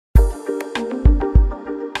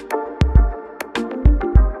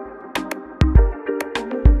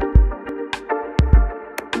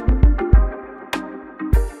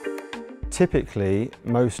Typically,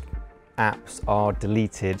 most apps are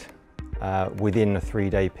deleted within a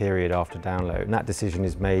 3-day period after download. And that decision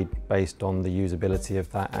is made based on the usability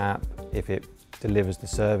of that app, if it delivers the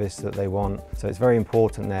service that they want. So it's very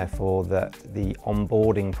important, therefore, that the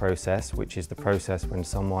onboarding process, which is the process when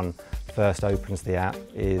someone first opens the app,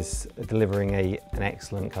 is delivering an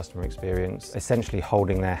excellent customer experience, essentially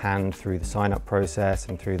holding their hand through the sign-up process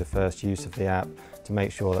and through the first use of the app to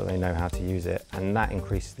make sure that they know how to use it, and that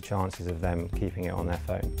increases the chances of them keeping it on their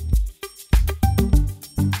phone.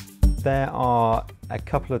 There are a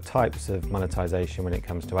couple of types of monetization when it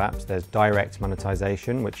comes to apps. There's direct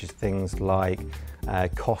monetization, which is things like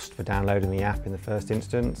cost for downloading the app in the first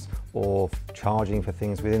instance, or charging for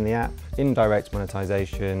things within the app. Indirect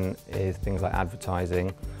monetization is things like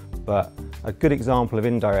advertising, but a good example of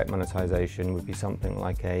indirect monetization would be something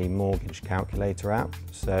like a mortgage calculator app.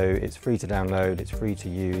 So it's free to download, it's free to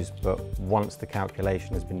use, but once the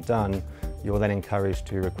calculation has been done, you're then encouraged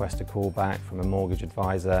to request a call back from a mortgage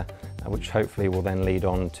advisor, which hopefully will then lead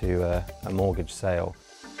on to a mortgage sale.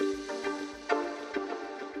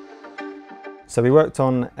 So we worked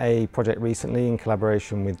on a project recently in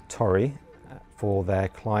collaboration with TORI for their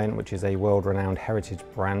client, which is a world-renowned heritage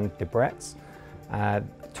brand, Debrett's.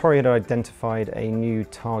 TORI had identified a new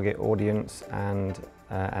target audience, and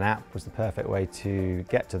an app was the perfect way to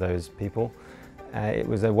get to those people. It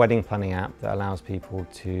was a wedding planning app that allows people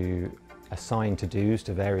to assign to-dos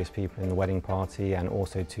to various people in the wedding party and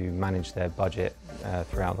also to manage their budget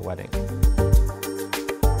throughout the wedding.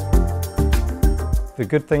 The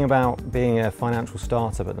good thing about being a financial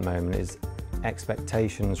startup at the moment is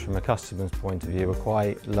expectations from a customer's point of view are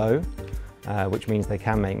quite low, which means they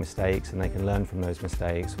can make mistakes and they can learn from those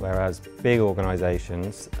mistakes, whereas big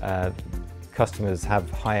organisations, customers have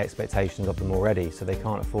high expectations of them already, so they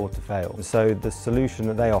can't afford to fail. So the solution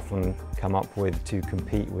that they often come up with to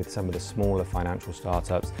compete with some of the smaller financial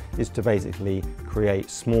startups is to basically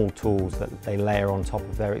create small tools that they layer on top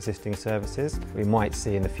of their existing services. We might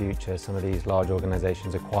see in the future some of these large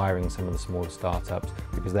organisations acquiring some of the smaller startups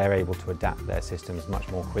because they're able to adapt their systems much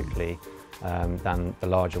more quickly than the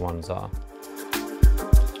larger ones are.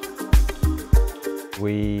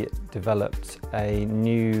 We developed a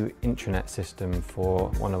new intranet system for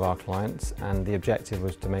one of our clients, and the objective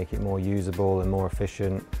was to make it more usable and more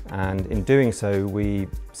efficient, and in doing so we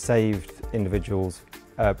saved individuals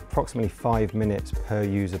approximately 5 minutes per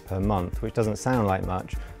user per month, which doesn't sound like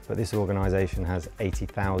much, but this organisation has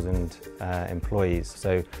 80,000 employees,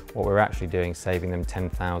 so what we're actually doing is saving them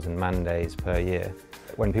 10,000 man days per year.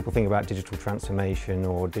 When people think about digital transformation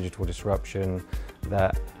or digital disruption,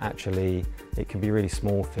 that actually it can be really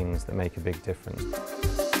small things that make a big difference.